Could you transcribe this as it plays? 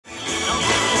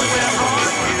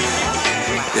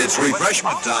It's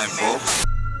refreshment time, folks.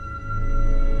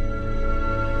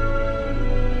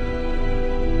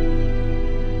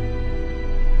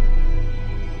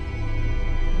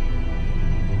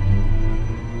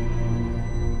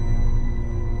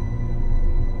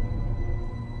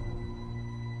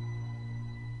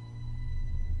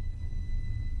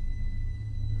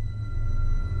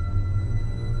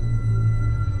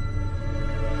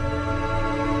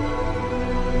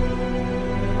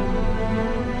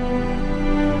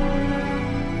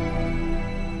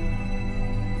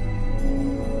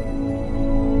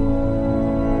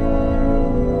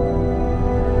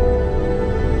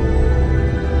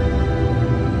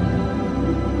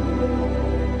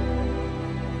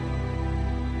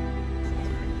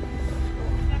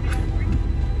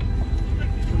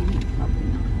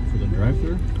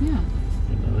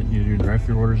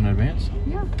 Drive-through orders in advance?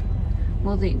 Yeah.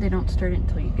 Well, they don't start it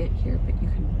until you get here, but you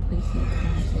can place it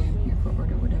and say I'm here for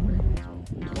order, whatever.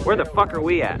 Where the fuck are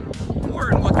we at?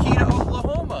 We're in Wakita,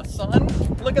 Oklahoma, son.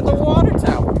 Look at the water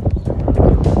tower.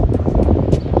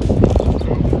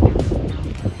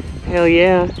 Hell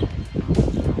yeah.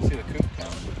 See the coop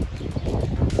town.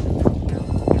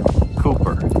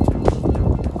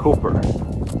 Cooper.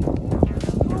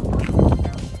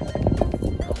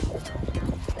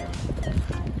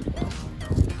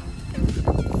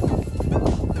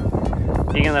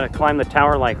 You gonna climb the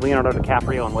tower like Leonardo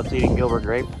DiCaprio and What's Eating Gilbert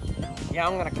Grape? Yeah,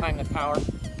 I'm gonna climb the tower.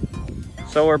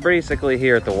 So we're basically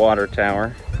here at the water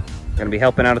tower. Gonna be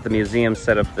helping out at the museum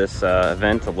set up this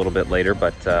event a little bit later,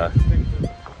 but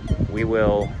we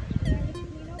will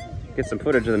get some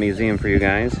footage of the museum for you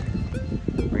guys.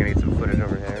 We're gonna get some footage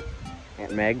over there.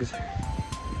 Aunt Meg's,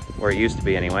 where it used to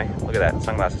be anyway. Look at that,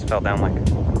 sunglasses fell down like a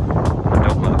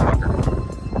dope motherfucker.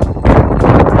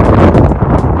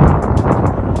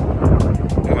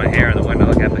 Look at my hair in the window,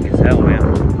 look epic as hell, man.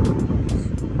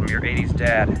 I'm your 80s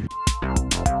dad.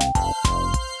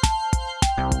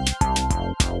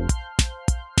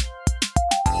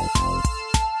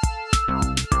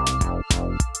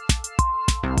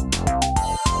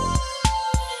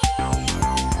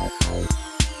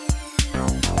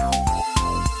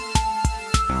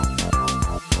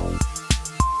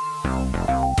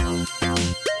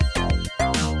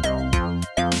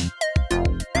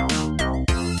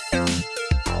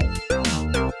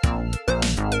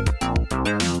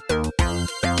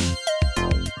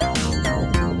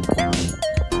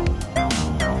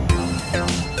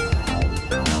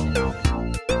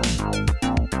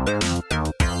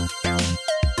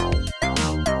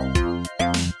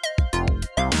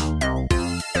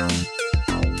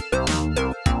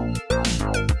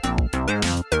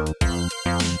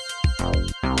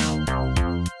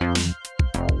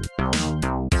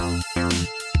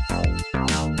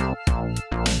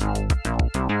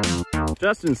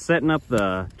 Justin's setting up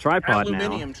the tripod now.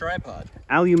 Aluminium tripod.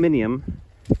 Aluminium,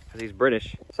 because he's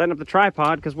British. Setting up the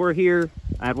tripod because we're here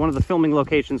at one of the filming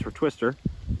locations for Twister.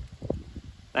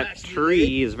 That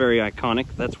tree is very iconic.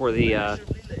 That's where the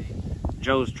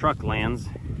Joe's truck lands.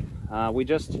 We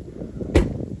just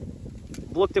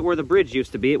looked at where the bridge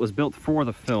used to be. It was built for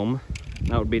the film.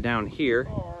 That would be down here.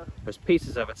 There's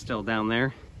pieces of it still down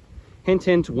there. Hint,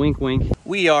 hint, wink, wink.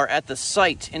 We are at the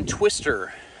site in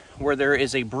Twister where there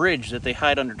is a bridge that they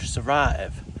hide under to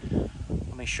survive.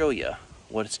 Let me show you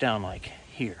what it's down like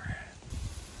here.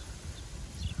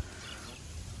 Does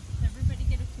everybody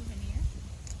get a souvenir?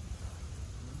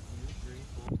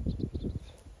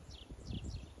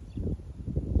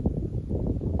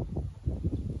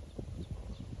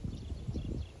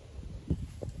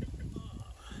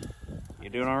 You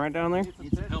doing all right down there?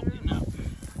 Needs some help, you know.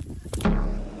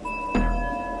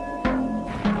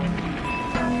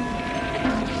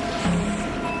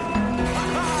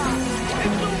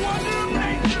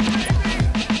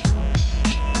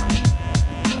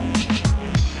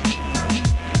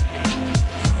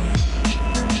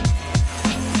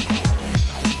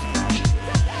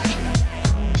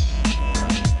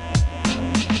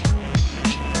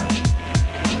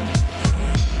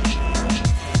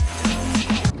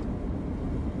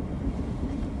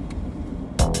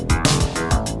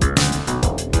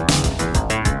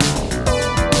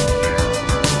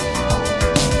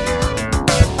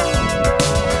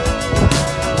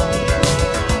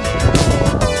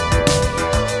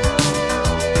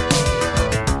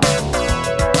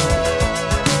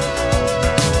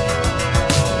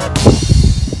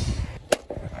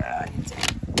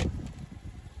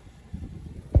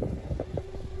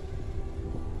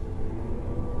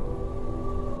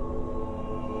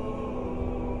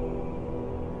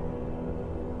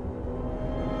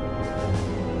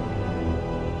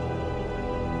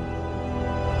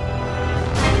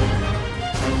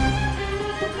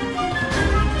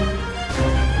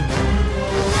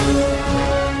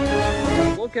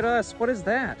 look at us. What is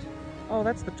that? Oh,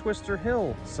 that's the Twister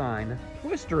Hill sign.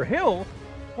 Twister Hill?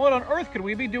 What on earth could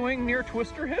we be doing near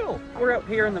Twister Hill? We're out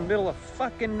here in the middle of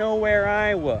fucking nowhere,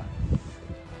 Iowa.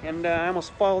 And I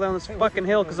almost fall down this fucking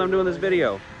hill because I'm doing this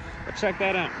video. But check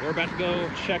that out. We're about to go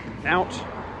check out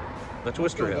the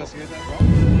Twister Hill.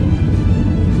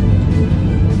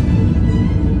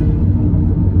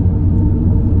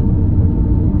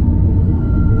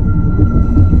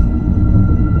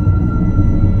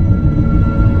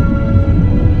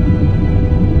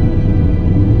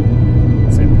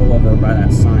 By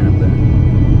that sign up there.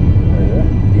 Oh, yeah?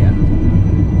 Yeah.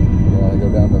 You want to go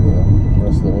down to the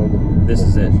rest of the way? This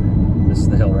is it. This is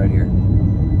the hill right here.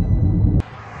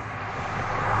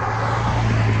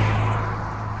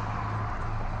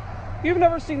 You've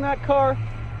never seen that car?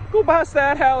 Go past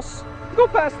that house. Go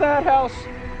past that house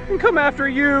and come after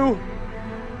you.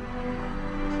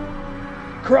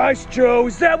 Christ, Joe,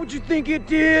 is that what you think it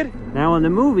did? Now in the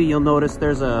movie, you'll notice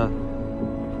there's a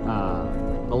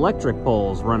electric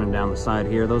poles running down the side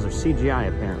here. Those are CGI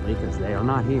apparently, because they are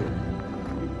not here.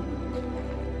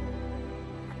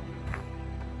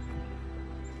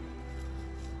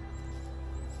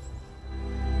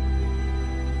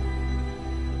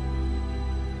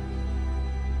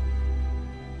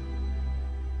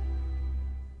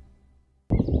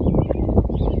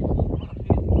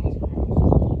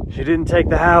 She didn't take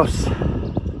the house.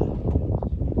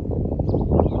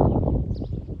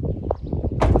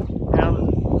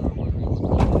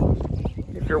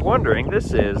 You're wondering,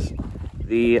 this is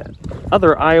the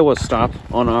other Iowa stop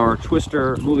on our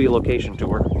Twister movie location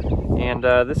tour, and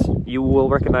this you will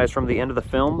recognize from the end of the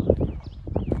film.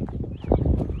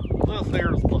 Well,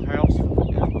 there's the house.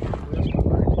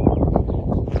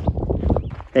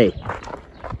 Hey,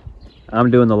 I'm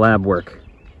doing the lab work.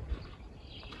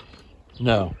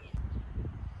 No.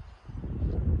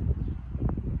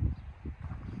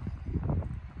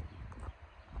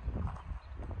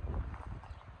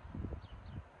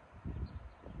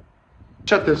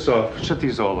 Shut this off. Shut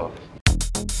these all off.